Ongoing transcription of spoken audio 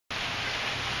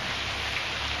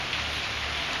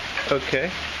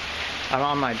Okay. I'm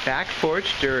on my back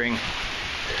porch during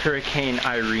Hurricane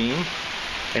Irene,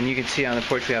 and you can see on the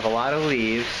porch we have a lot of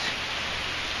leaves.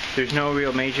 There's no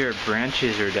real major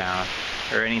branches are down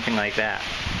or anything like that.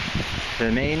 The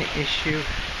main issue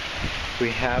we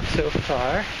have so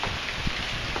far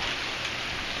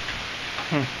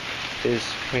is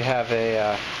we have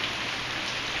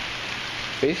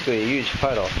basically a huge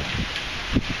puddle.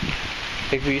 I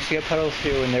think we used to get puddles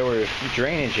here when there were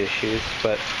drainage issues,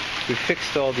 but we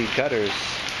fixed all the gutters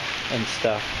and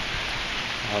stuff.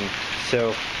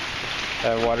 So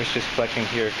water's just collecting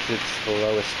here because it's the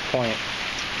lowest point.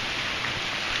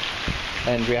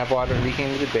 And we have water leaking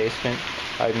into the basement.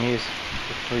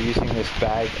 We're using this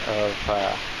bag of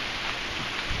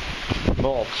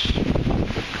mulch,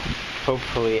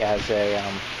 hopefully as a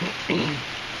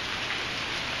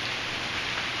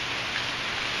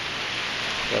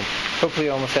hopefully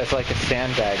almost as like a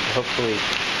sandbag to hopefully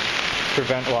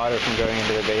prevent water from going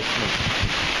into the basement.